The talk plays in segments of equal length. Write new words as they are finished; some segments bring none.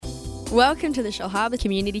Welcome to the Shellharbour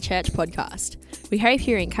Community Church podcast. We hope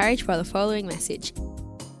you're encouraged by the following message.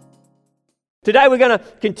 Today we're going to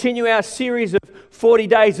continue our series of 40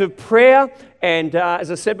 days of prayer, and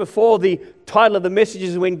as I said before, the title of the message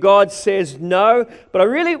is When God Says No. But I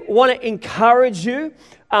really want to encourage you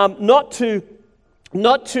not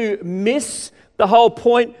to miss the whole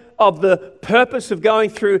point of the purpose of going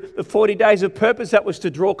through the 40 days of purpose. That was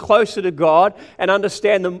to draw closer to God and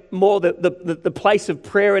understand the place of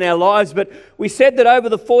prayer in our lives. But we said that over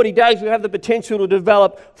the 40 days we have the potential to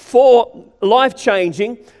develop 4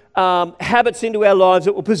 life-changing habits into our lives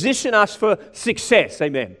that will position us for success.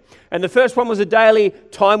 Amen. And the first one was a daily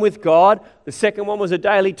time with God. The second one was a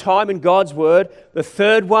daily time in God's Word. The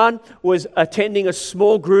third one was attending a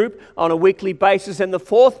small group on a weekly basis. And the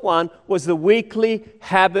fourth one was the weekly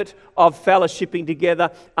habit of fellowshipping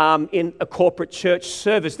together in a corporate church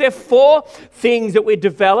service. There are 4 things that we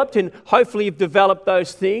developed, and hopefully you've developed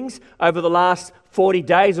those things over the last 40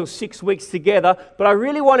 days or 6 weeks together. But I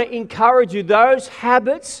really want to encourage you, those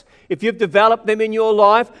habits, if you've developed them in your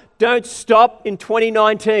life, don't stop in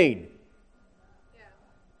 2019.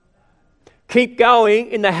 Keep going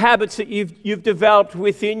in the habits that you've developed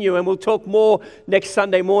within you, and we'll talk more next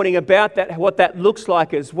Sunday morning about that, what that looks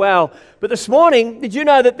like as well. But this morning, did you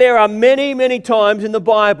know that there are many, many times in the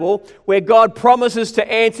Bible where God promises to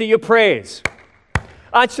answer your prayers?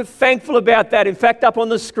 Aren't you thankful about that? In fact, up on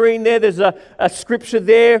the screen there's a scripture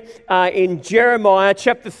there in Jeremiah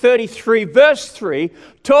chapter 33, verse 3,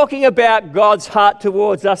 talking about God's heart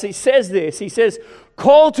towards us. He says this, he says,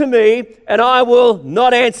 "Call to me and I will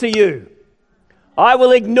not answer you. I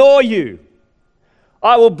will ignore you.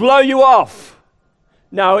 I will blow you off."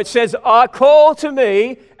 No, it says, "Call to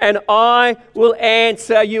me and I will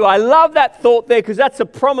answer you." I love that thought there because that's a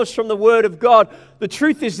promise from the Word of God. The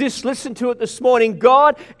truth is this, listen to it this morning.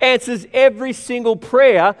 God answers every single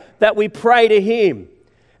prayer that we pray to Him.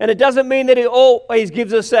 And it doesn't mean that He always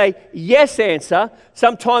gives us a yes answer.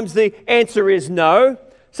 Sometimes the answer is no.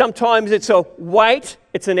 Sometimes it's a wait,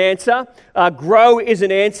 it's an answer. Grow is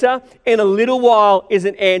an answer. In a little while is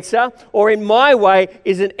an answer. Or in my way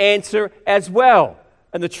is an answer as well.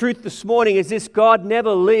 And the truth this morning is this: God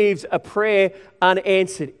never leaves a prayer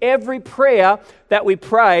unanswered. Every prayer that we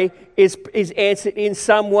pray is answered in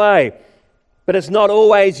some way. But it's not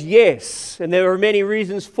always yes. And there are many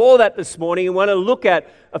reasons for that this morning. And I want to look at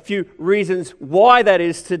a few reasons why that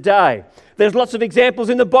is today. There's lots of examples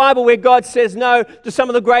in the Bible where God says no to some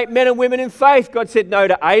of the great men and women in faith. God said no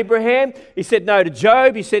to Abraham. He said no to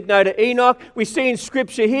Job. He said no to Enoch. We see in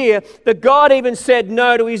Scripture here that God even said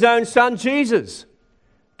no to His own Son, Jesus.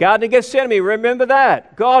 Garden of Gethsemane, remember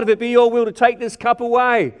that. "God, if it be your will to take this cup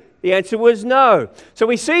away." The answer was no. So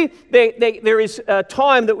we see there is a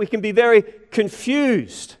time that we can be very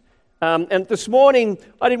confused. And this morning,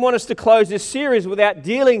 I didn't want us to close this series without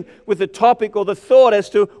dealing with the topic or the thought as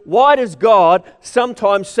to why does God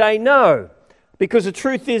sometimes say no? Because the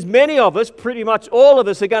truth is, many of us, pretty much all of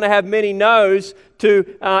us, are going to have many no's to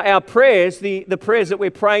our prayers, the prayers that we're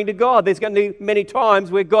praying to God. There's going to be many times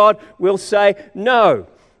where God will say no.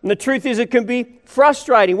 And the truth is, it can be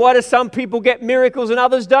frustrating. Why do some people get miracles and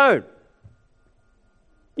others don't?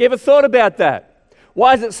 You ever thought about that?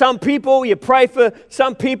 Why is it some people, you pray for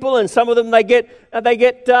some people and some of them they get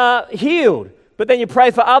healed, but then you pray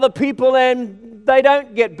for other people and they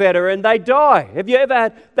don't get better and they die? Have you ever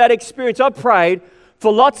had that experience? I've prayed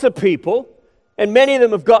for lots of people and many of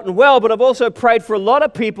them have gotten well, but I've also prayed for a lot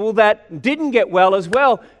of people that didn't get well as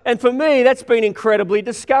well. And for me, that's been incredibly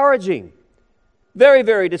discouraging. Very,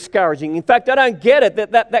 very discouraging. In fact, I don't get it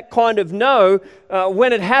that kind of no,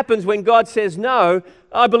 when it happens, when God says no,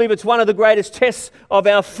 I believe it's one of the greatest tests of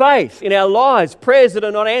our faith in our lives. Prayers that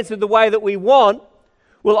are not answered the way that we want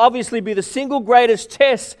will obviously be the single greatest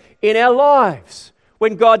test in our lives.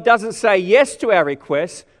 When God doesn't say yes to our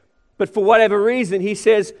requests, but for whatever reason He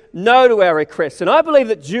says no to our requests. And I believe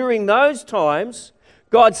that during those times,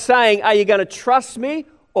 God's saying, are you going to trust me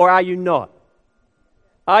or are you not?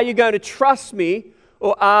 Are you going to trust me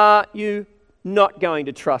or are you not going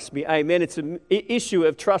to trust me? Amen. It's an issue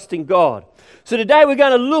of trusting God. So today we're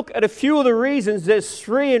going to look at a few of the reasons, there's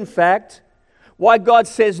 3 in fact, why God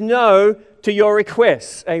says no to your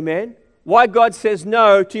requests. Amen. Why God says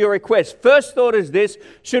no to your requests. First thought is this,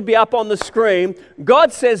 should be up on the screen.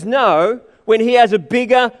 God says no when He has a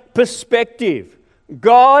bigger perspective.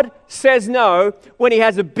 God says no when He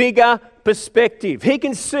has a bigger perspective. He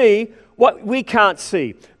can see what we can't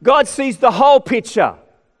see. God sees the whole picture.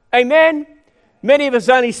 Amen? Many of us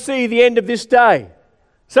only see the end of this day.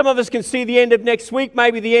 Some of us can see the end of next week,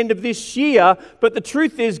 maybe the end of this year, but the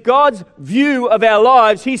truth is God's view of our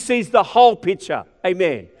lives, He sees the whole picture.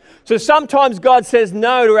 Amen. So sometimes God says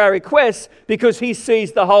no to our requests because he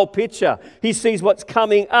sees the whole picture. He sees what's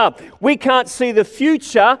coming up. We can't see the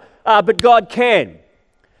future, but God can.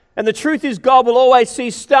 And the truth is, God will always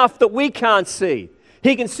see stuff that we can't see.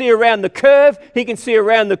 He can see around the curve. He can see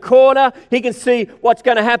around the corner. He can see what's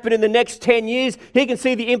going to happen in the next 10 years. He can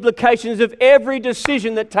see the implications of every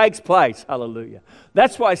decision that takes place. Hallelujah.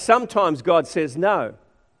 That's why sometimes God says no.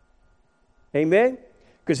 Amen?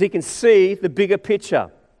 Because he can see the bigger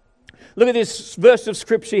picture. Look at this verse of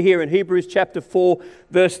scripture here in Hebrews chapter 4,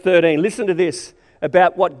 verse 13. Listen to this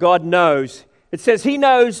about what God knows. It says he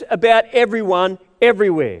knows about everyone,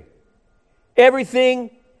 everywhere. Everything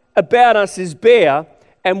about us is bare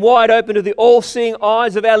and wide open to the all-seeing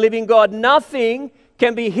eyes of our living God. Nothing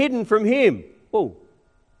can be hidden from him. Oh.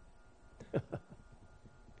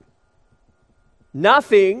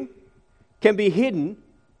 Nothing can be hidden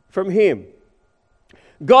from him.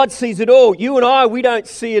 God sees it all. You and I, we don't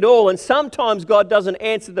see it all. And sometimes God doesn't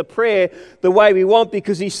answer the prayer the way we want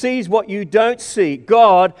because he sees what you don't see.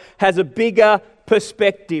 God has a bigger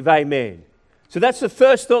perspective. Amen. So that's the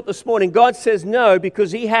first thought this morning. God says no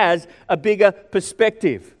because he has a bigger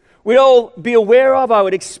perspective. We'd all be aware of, I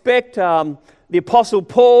would expect, the Apostle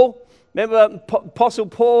Paul. Remember, Apostle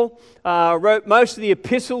Paul wrote most of the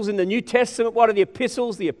epistles in the New Testament. What are the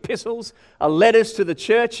epistles? The epistles are letters to the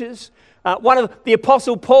churches. One of the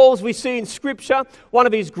Apostle Paul's we see in Scripture, one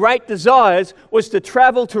of his great desires was to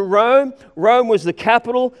travel to Rome. Rome was the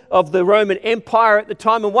capital of the Roman Empire at the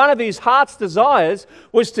time. And one of his heart's desires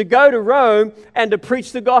was to go to Rome and to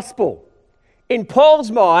preach the gospel. In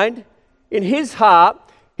Paul's mind, in his heart,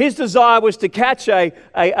 his desire was to catch a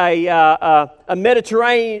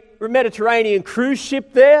Mediterranean cruise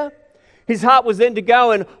ship there. His heart was then to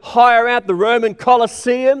go and hire out the Roman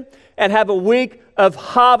Colosseum and have a week of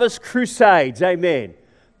harvest crusades. Amen.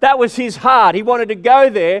 That was his heart. He wanted to go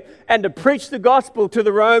there and to preach the gospel to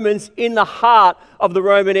the Romans in the heart of the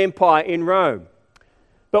Roman Empire in Rome.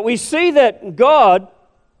 But we see that God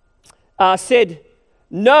said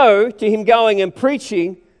no to him going and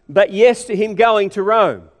preaching, but yes to him going to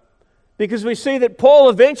Rome. Because we see that Paul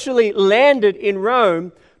eventually landed in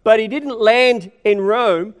Rome, but he didn't land in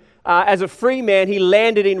Rome as a free man. He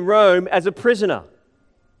landed in Rome as a prisoner.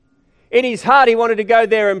 In his heart, he wanted to go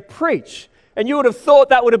there and preach. And you would have thought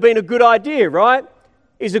that would have been a good idea, right?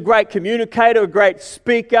 He's a great communicator, a great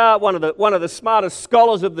speaker, one of the smartest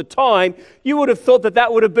scholars of the time. You would have thought that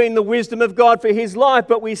that would have been the wisdom of God for his life.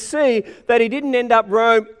 But we see that he didn't end up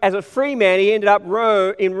Rome as a free man. He ended up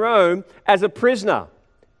in Rome as a prisoner.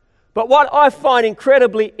 But what I find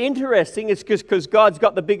incredibly interesting is because God's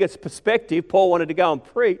got the biggest perspective. Paul wanted to go and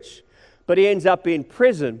preach, but he ends up in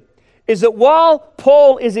prison. Is that while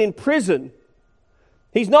Paul is in prison,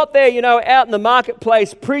 he's not there, out in the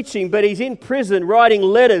marketplace preaching, but he's in prison writing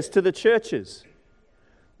letters to the churches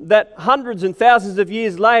that hundreds and thousands of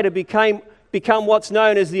years later become what's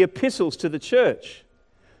known as the epistles to the church.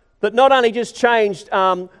 That not only just changed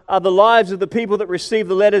the lives of the people that received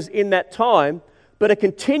the letters in that time, but are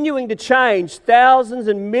continuing to change thousands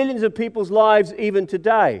and millions of people's lives even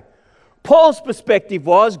today. Paul's perspective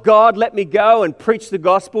was, God, let me go and preach the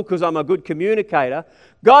gospel because I'm a good communicator.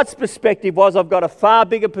 God's perspective was, I've got a far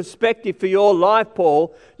bigger perspective for your life,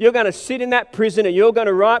 Paul. You're going to sit in that prison and you're going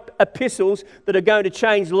to write epistles that are going to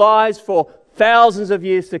change lives for thousands of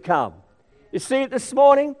years to come. You see it this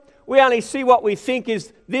morning? We only see what we think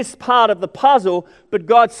is this part of the puzzle, but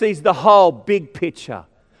God sees the whole big picture.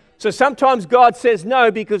 So sometimes God says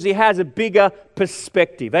no because he has a bigger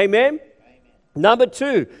perspective. Amen? Number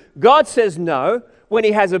two, God says no when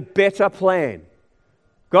he has a better plan.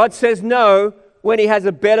 God says no when he has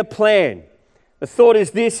a better plan. The thought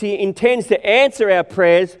is this: he intends to answer our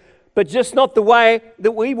prayers, but just not the way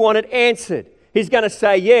that we want it answered. He's going to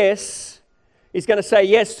say yes. He's going to say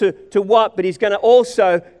yes to what? But he's going to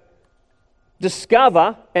also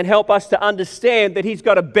discover and help us to understand that he's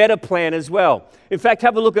got a better plan as well. In fact,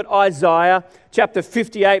 have a look at Isaiah chapter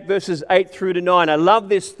 58, verses 8 through to 9. I love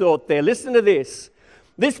this thought there. Listen to this.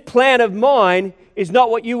 This plan of mine is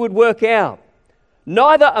not what you would work out.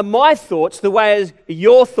 Neither are my thoughts the way as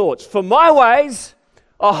your thoughts. For my ways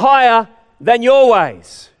are higher than your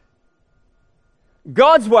ways.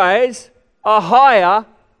 God's ways are higher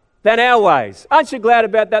than our ways. Aren't you glad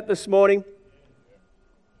about that this morning?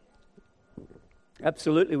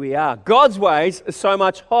 Absolutely we are. God's ways are so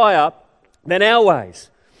much higher than our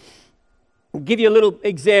ways. I'll give you a little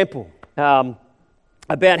example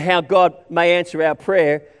about how God may answer our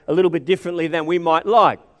prayer a little bit differently than we might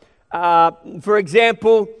like. For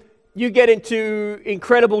example, you get into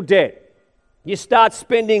incredible debt. You start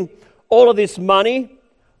spending all of this money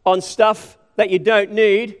on stuff that you don't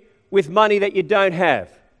need with money that you don't have.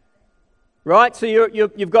 Right? So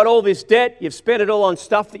you've got all this debt, you've spent it all on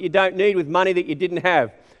stuff that you don't need with money that you didn't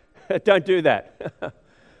have. Don't do that.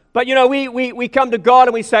 But we come to God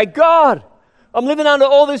and we say, God, I'm living under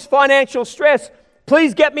all this financial stress.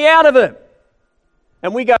 Please get me out of it.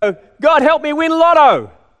 And we go, God, help me win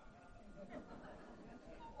lotto.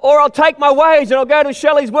 Or I'll take my wage and I'll go to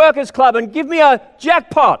Shelley's Workers Club and give me a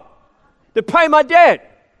jackpot to pay my debt.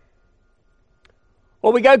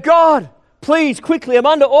 Or we go, God, please, quickly, I'm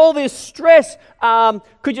under all this stress.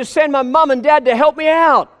 Could you send my mum and dad to help me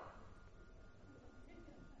out?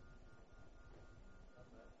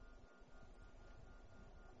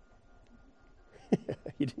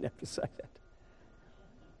 You didn't have to say that.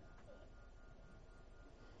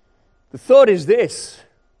 The thought is this.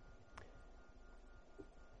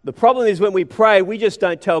 The problem is when we pray, we just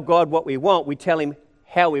don't tell God what we want. We tell Him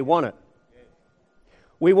how we want it.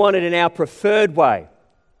 We want it in our preferred way.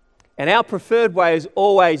 And our preferred way is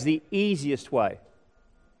always the easiest way.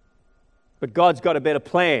 But God's got a better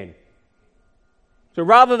plan. So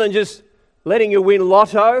rather than just letting you win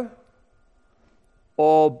lotto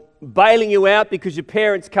or bailing you out because your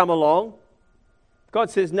parents come along, God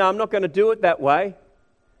says, no, I'm not going to do it that way.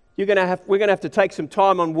 We're going to have to take some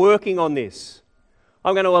time on working on this.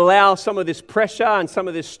 I'm going to allow some of this pressure and some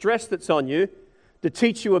of this stress that's on you to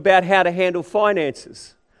teach you about how to handle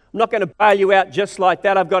finances. I'm not going to bail you out just like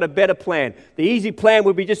that. I've got a better plan. The easy plan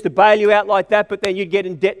would be just to bail you out like that, but then you'd get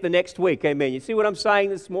in debt the next week. Amen. You see what I'm saying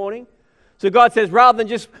this morning? So God says, rather than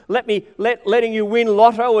just letting you win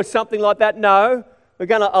lotto or something like that, no, we're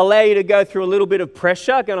going to allow you to go through a little bit of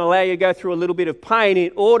pressure, going to allow you to go through a little bit of pain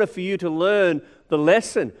in order for you to learn the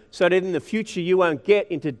lesson so that in the future you won't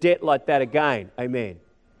get into debt like that again. Amen.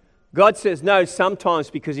 God says no sometimes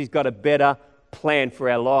because He's got a better plan for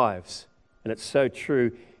our lives. And it's so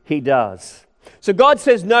true. He does. So God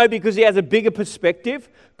says no because He has a bigger perspective.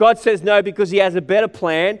 God says no because He has a better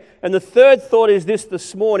plan. And the third thought is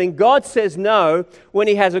this morning. God says no when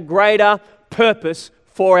He has a greater purpose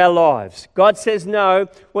for our lives. God says no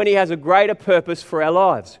when He has a greater purpose for our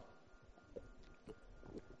lives.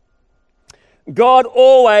 God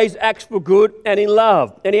always acts for good and in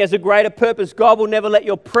love. And He has a greater purpose. God will never let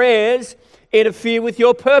your prayers interfere with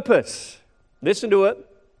your purpose. Listen to it.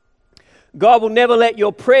 God will never let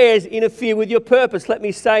your prayers interfere with your purpose. Let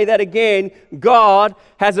me say that again. God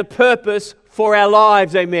has a purpose for our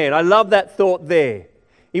lives. Amen. I love that thought there.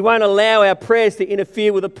 He won't allow our prayers to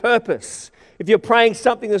interfere with a purpose. If you're praying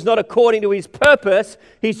something that's not according to His purpose,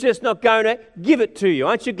 He's just not going to give it to you.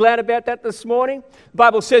 Aren't you glad about that this morning? The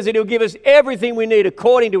Bible says that He'll give us everything we need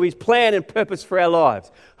according to His plan and purpose for our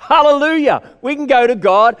lives. Hallelujah! We can go to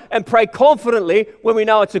God and pray confidently when we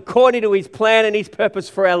know it's according to His plan and His purpose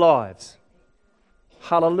for our lives.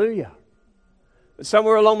 Hallelujah. But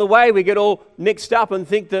somewhere along the way, we get all mixed up and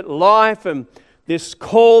think that life and this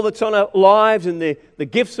call that's on our lives and the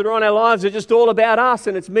gifts that are on our lives are just all about us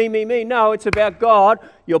and it's me, me, me. No, it's about God,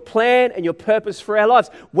 your plan and your purpose for our lives.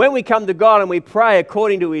 When we come to God and we pray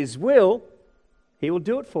according to His will, He will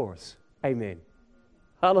do it for us. Amen.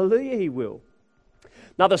 Hallelujah, He will.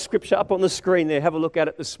 Another scripture up on the screen there. Have a look at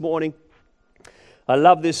it this morning. I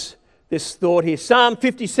love this thought here. Psalm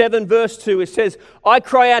 57 verse 2, it says, I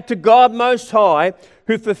cry out to God Most High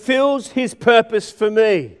who fulfills His purpose for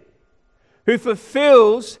me. Who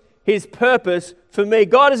fulfills His purpose for me.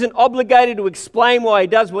 God isn't obligated to explain why He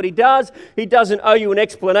does what He does. He doesn't owe you an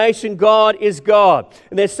explanation. God is God.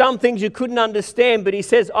 And there's some things you couldn't understand, but He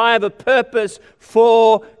says, I have a purpose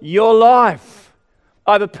for your life.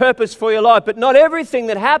 I have a purpose for your life. But not everything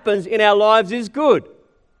that happens in our lives is good.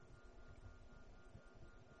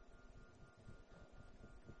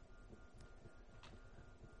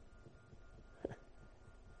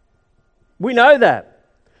 We know that.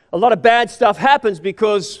 A lot of bad stuff happens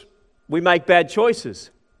because we make bad choices.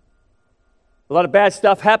 A lot of bad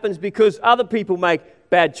stuff happens because other people make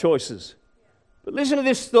bad choices. But listen to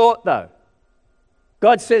this thought though.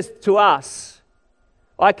 God says to us,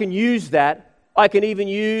 I can use that. I can even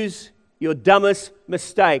use your dumbest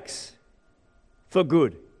mistakes for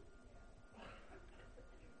good.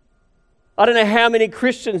 I don't know how many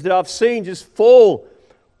Christians that I've seen just fall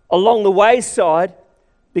along the wayside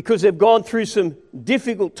because they've gone through some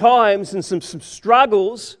difficult times and some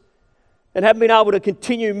struggles and haven't been able to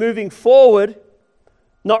continue moving forward,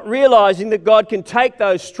 not realizing that God can take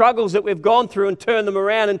those struggles that we've gone through and turn them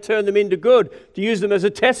around and turn them into good, to use them as a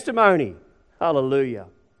testimony. Hallelujah.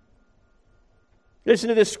 Listen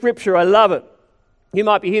to this scripture. I love it. You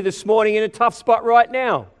might be here this morning in a tough spot right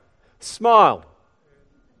now. Smile.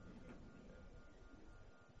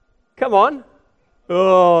 Come on.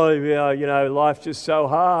 Oh, yeah, life's just so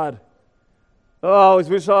hard. Oh, I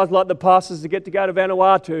wish I was like the pastors that get to go to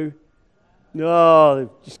Vanuatu. No,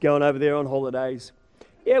 just going over there on holidays.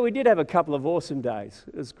 Yeah, we did have a couple of awesome days.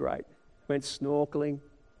 It was great. Went snorkeling,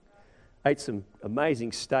 ate some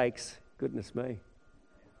amazing steaks. Goodness me.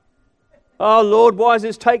 Oh, Lord, why is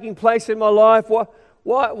this taking place in my life?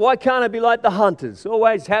 Why can't I be like the hunters,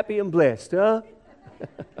 always happy and blessed, huh?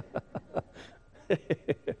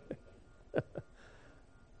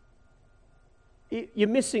 You're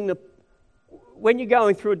missing when you're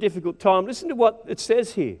going through a difficult time, listen to what it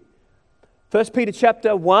says here. 1 Peter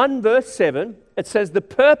chapter 1, verse 7, it says, the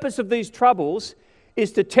purpose of these troubles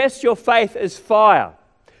is to test your faith as fire.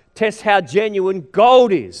 Test how genuine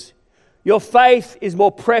gold is. Your faith is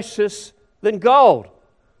more precious than gold.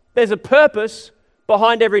 There's a purpose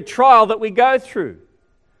behind every trial that we go through.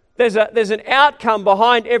 There's an outcome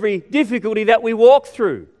behind every difficulty that we walk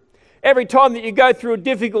through. Every time that you go through a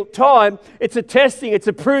difficult time, it's a testing, it's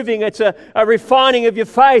a proving, it's a refining of your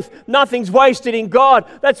faith. Nothing's wasted in God.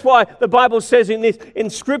 That's why the Bible says in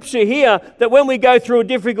Scripture here that when we go through a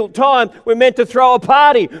difficult time, we're meant to throw a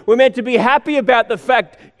party. We're meant to be happy about the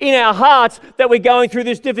fact in our hearts that we're going through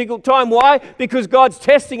this difficult time. Why? Because God's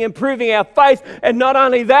testing and proving our faith. And not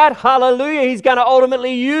only that, hallelujah, He's going to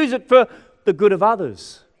ultimately use it for the good of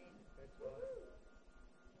others.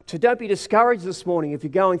 So don't be discouraged this morning if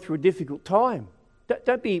you're going through a difficult time.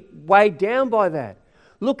 Don't be weighed down by that.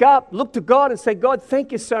 Look up, look to God and say, God,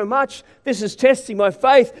 thank you so much. This is testing my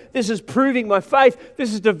faith. This is proving my faith.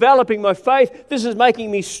 This is developing my faith. This is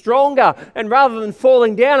making me stronger. And rather than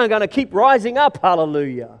falling down, I'm going to keep rising up.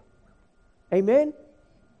 Hallelujah. Amen?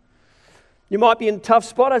 You might be in a tough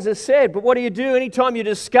spot, as I said, but what do? Anytime you're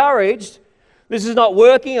discouraged, this is not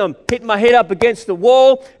working, I'm hitting my head up against the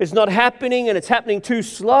wall, it's not happening and it's happening too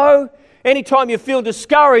slow. Anytime you feel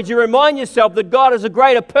discouraged, you remind yourself that God has a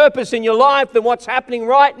greater purpose in your life than what's happening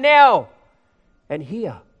right now. And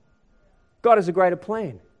here, God has a greater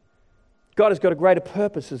plan. God has got a greater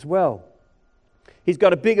purpose as well. He's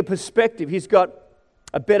got a bigger perspective, He's got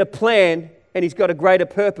a better plan, and He's got a greater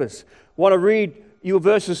purpose. I want to read you a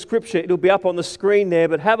verse of Scripture. It'll be up on the screen there,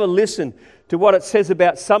 but have a listen to what it says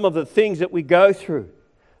about some of the things that we go through.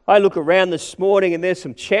 I look around this morning and there's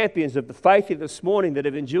some champions of the faith here this morning that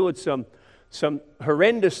have endured some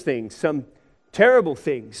horrendous things, some terrible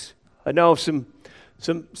things. I know of some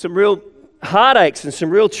real heartaches and some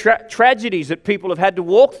real tragedies that people have had to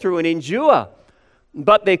walk through and endure.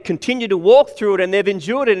 But they continue to walk through it and they've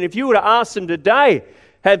endured it. And if you were to ask them today,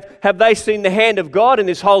 have they seen the hand of God in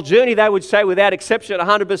this whole journey? They would say without exception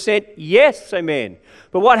 100% yes, amen.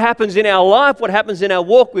 But what happens in our life, what happens in our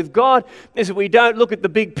walk with God is that we don't look at the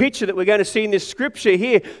big picture that we're going to see in this scripture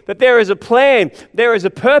here, that there is a plan, there is a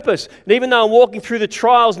purpose. And even though I'm walking through the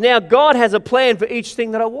trials now, God has a plan for each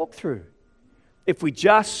thing that I walk through. If we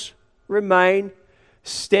just remain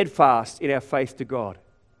steadfast in our faith to God.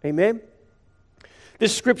 Amen?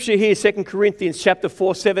 This scripture here, 2 Corinthians chapter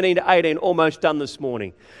 4, 17 to 18, almost done this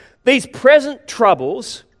morning. These present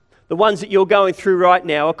troubles, the ones that you're going through right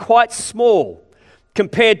now, are quite small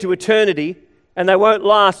compared to eternity, and they won't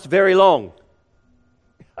last very long.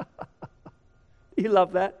 You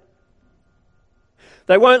love that?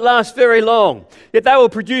 They won't last very long, yet they will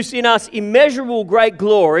produce in us immeasurable great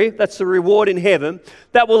glory, that's the reward in heaven,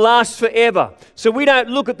 that will last forever. So we don't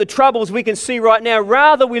look at the troubles we can see right now,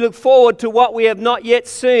 rather we look forward to what we have not yet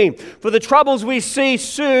seen. For the troubles we see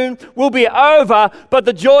soon will be over, but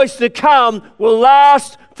the joys to come will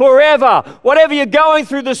last forever. Whatever you're going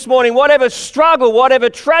through this morning, whatever struggle, whatever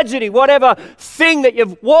tragedy, whatever thing that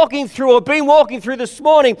you're walking through or been walking through this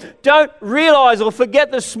morning, don't realize or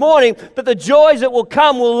forget this morning that the joys that will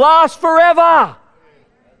come will last forever.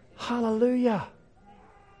 Hallelujah.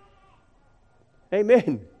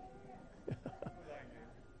 Amen.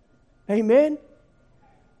 Amen.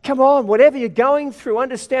 Come on, whatever you're going through,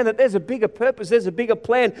 understand that there's a bigger purpose, there's a bigger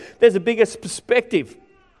plan, there's a bigger perspective.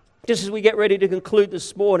 Just as we get ready to conclude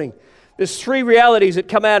this morning, there's three realities that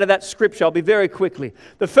come out of that scripture. I'll be very quickly.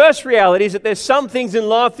 The first reality is that there's some things in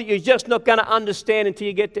life that you're just not going to understand until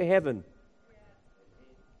you get to heaven.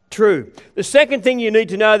 True. The second thing you need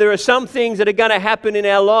to know, there are some things that are going to happen in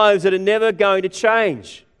our lives that are never going to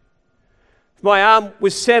change. If my arm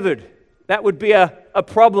was severed, that would be a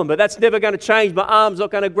problem, but that's never going to change. My arm's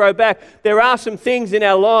not going to grow back. There are some things in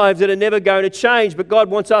our lives that are never going to change, but God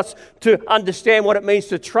wants us to understand what it means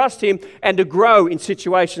to trust Him and to grow in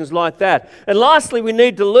situations like that. And lastly, we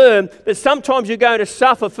need to learn that sometimes you're going to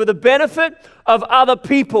suffer for the benefit of other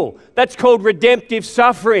people. That's called redemptive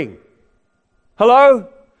suffering. Hello?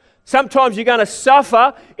 Sometimes you're going to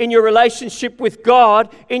suffer in your relationship with God,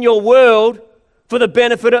 in your world, for the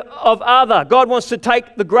benefit of other. God wants to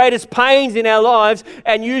take the greatest pains in our lives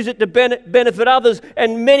and use it to benefit others.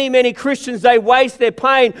 And many, many Christians, they waste their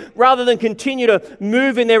pain rather than continue to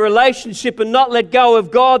move in their relationship and not let go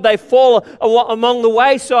of God. They fall along the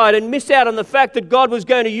wayside and miss out on the fact that God was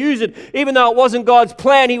going to use it. Even though it wasn't God's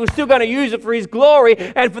plan, He was still going to use it for His glory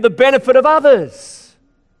and for the benefit of others.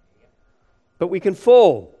 But we can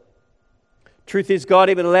fall. Truth is, God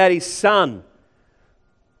even allowed His Son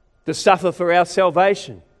to suffer for our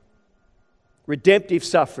salvation. Redemptive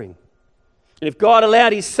suffering. And if God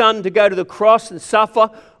allowed His Son to go to the cross and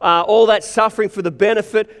suffer all that suffering for the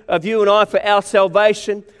benefit of you and I for our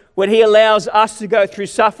salvation, when He allows us to go through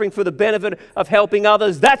suffering for the benefit of helping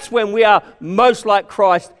others, that's when we are most like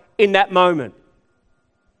Christ in that moment.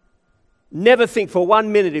 Never think for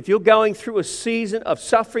 1 minute, if you're going through a season of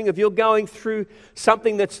suffering, if you're going through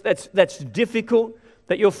something that's difficult,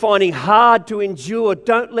 that you're finding hard to endure,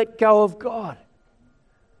 don't let go of God.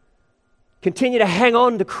 Continue to hang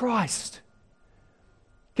on to Christ.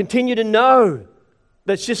 Continue to know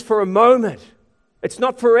that it's just for a moment. It's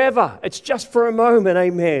not forever. It's just for a moment.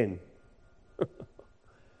 Amen.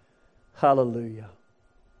 Hallelujah.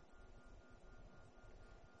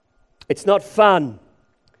 It's not fun,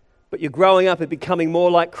 but you're growing up and becoming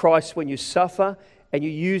more like Christ when you suffer and you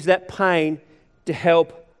use that pain to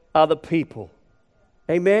help other people.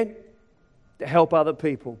 Amen? To help other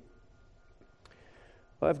people.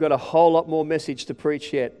 I've got a whole lot more message to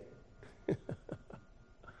preach yet.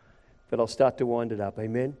 But I'll start to wind it up.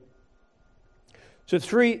 Amen? So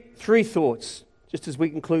three thoughts, just as we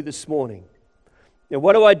conclude this morning. Now,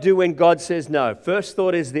 what do I do when God says no? First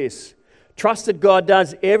thought is this. Trust that God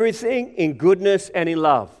does everything in goodness and in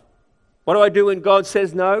love. What do I do when God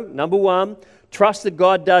says no? Number one, trust that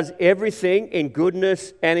God does everything in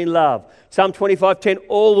goodness and in love. Psalm 25:10,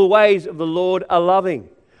 all the ways of the Lord are loving.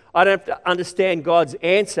 I don't have to understand God's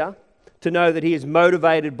answer to know that He is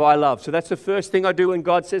motivated by love. So that's the first thing I do when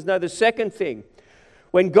God says no. The second thing,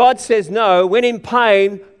 when God says no, when in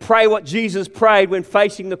pain, pray what Jesus prayed when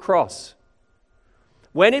facing the cross.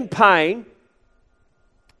 When in pain,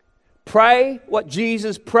 pray what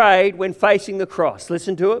Jesus prayed when facing the cross.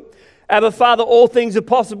 Listen to it. Abba, Father, all things are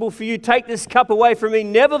possible for you. Take this cup away from me.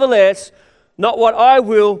 Nevertheless, not what I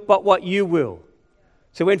will, but what you will.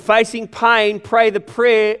 So when facing pain, pray the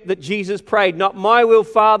prayer that Jesus prayed. Not my will,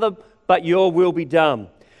 Father, but your will be done.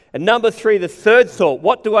 And number three, the third thought.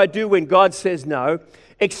 What do I do when God says no?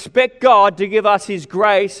 Expect God to give us His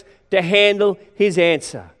grace to handle His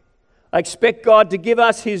answer. I expect God to give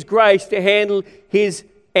us His grace to handle His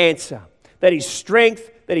answer. That His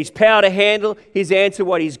strength, that His power to handle His answer.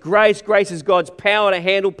 What is grace? Grace is God's power to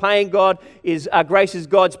handle pain. Grace is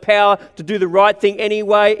God's power to do the right thing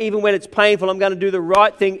anyway. Even when it's painful, I'm going to do the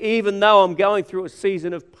right thing. Even though I'm going through a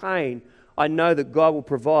season of pain, I know that God will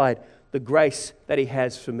provide the grace that He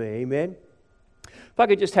has for me. Amen? If I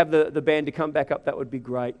could just have the band to come back up, that would be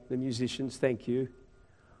great. The musicians, thank you.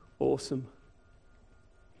 Awesome.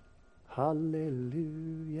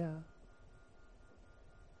 Hallelujah.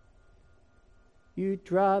 You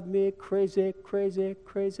drive me crazy, crazy,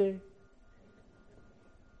 crazy.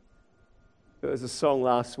 There was a song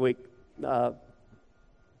last week. I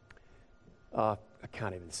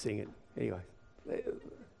can't even sing it. Anyway.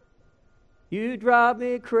 You drive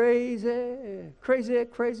me crazy, crazy,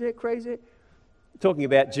 crazy, crazy. Talking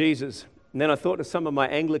about Jesus. And then I thought of some of my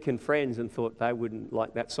Anglican friends and thought they wouldn't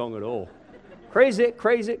like that song at all. Crazy,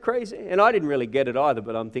 crazy, crazy. And I didn't really get it either,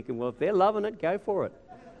 but I'm thinking, well, if they're loving it, go for it.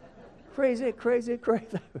 Crazy, crazy, crazy.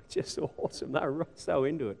 They were just awesome. They were so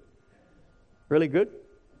into it. Really good.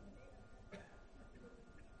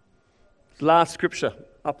 Last scripture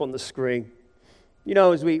up on the screen. You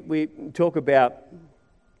know, as we talk about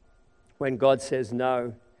when God says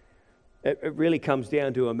no, it really comes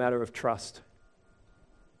down to a matter of trust.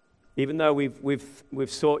 Even though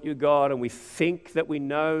we've sought you, God, and we think that we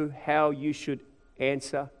know how you should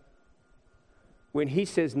answer, when He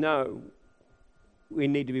says no, we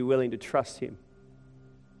need to be willing to trust Him.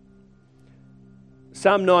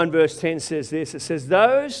 Psalm 9 verse 10 says this. It says,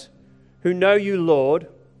 those who know you, Lord,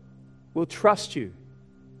 will trust you.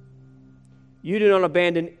 You do not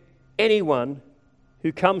abandon anyone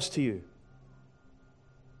who comes to you.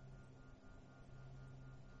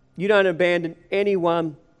 You don't abandon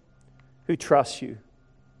anyone who trusts you.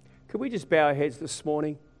 Could we just bow our heads this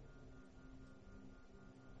morning?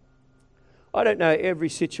 I don't know every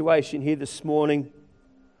situation here this morning,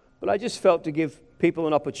 but I just felt to give people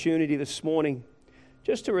an opportunity this morning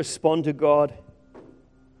just to respond to God.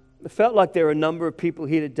 I felt like there are a number of people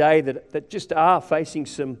here today that just are facing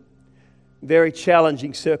some very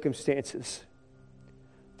challenging circumstances,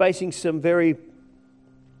 facing some very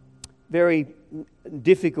very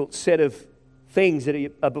difficult set of things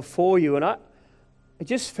that are before you. And I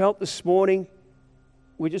just felt this morning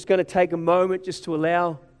we're just going to take a moment just to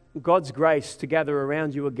allow God's grace to gather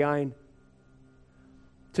around you again.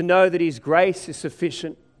 To know that His grace is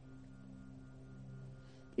sufficient.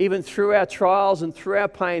 Even through our trials and through our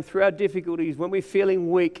pain, through our difficulties, when we're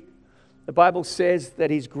feeling weak, the Bible says that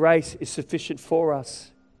His grace is sufficient for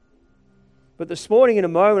us. But this morning, in a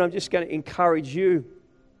moment, I'm just going to encourage you,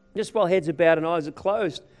 just while heads are bowed and eyes are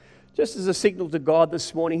closed, just as a signal to God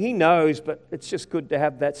this morning. He knows, but it's just good to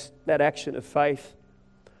have that action of faith.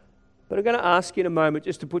 But I'm going to ask you in a moment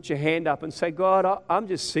just to put your hand up and say, God, I'm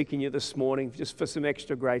just seeking you this morning just for some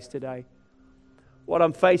extra grace today. What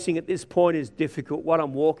I'm facing at this point is difficult. What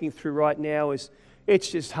I'm walking through right now it's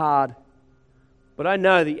just hard. But I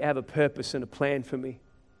know that you have a purpose and a plan for me.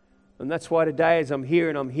 And that's why today as I'm here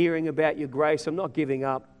and I'm hearing about your grace, I'm not giving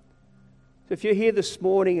up. So if you're here this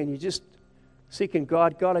morning and you're just seeking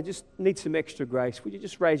God, I just need some extra grace. Would you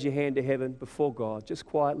just raise your hand to heaven before God, just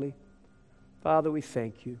quietly? Father, we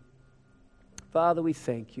thank you. Father, we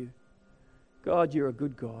thank you. God, you're a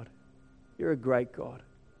good God. You're a great God.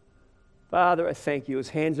 Father, I thank you as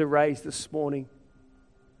hands are raised this morning.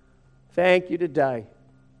 Thank you today.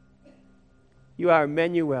 You are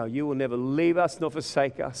Emmanuel. You will never leave us nor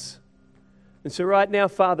forsake us. And so right now,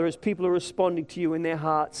 Father, as people are responding to you in their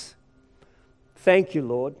hearts, thank you,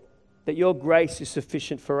 Lord, that your grace is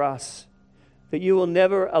sufficient for us, that you will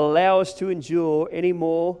never allow us to endure any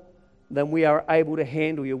more than we are able to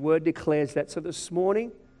handle. Your word declares that. So this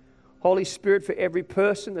morning, Holy Spirit, for every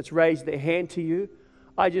person that's raised their hand to you,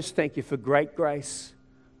 I just thank you for great grace.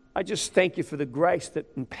 I just thank you for the grace that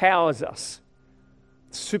empowers us,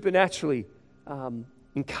 supernaturally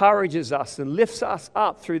encourages us and lifts us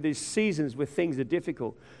up through these seasons where things are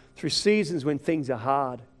difficult, through seasons when things are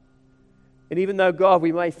hard. And even though, God,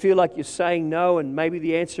 we may feel like you're saying no, and maybe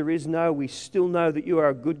the answer is no, we still know that you are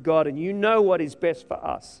a good God and you know what is best for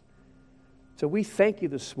us. So we thank you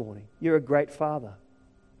this morning. You're a great Father.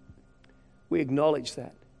 We acknowledge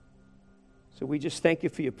that. So we just thank you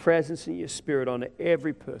for your presence and your Spirit on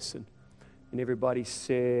every person. And everybody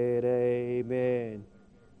said amen.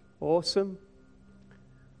 Awesome.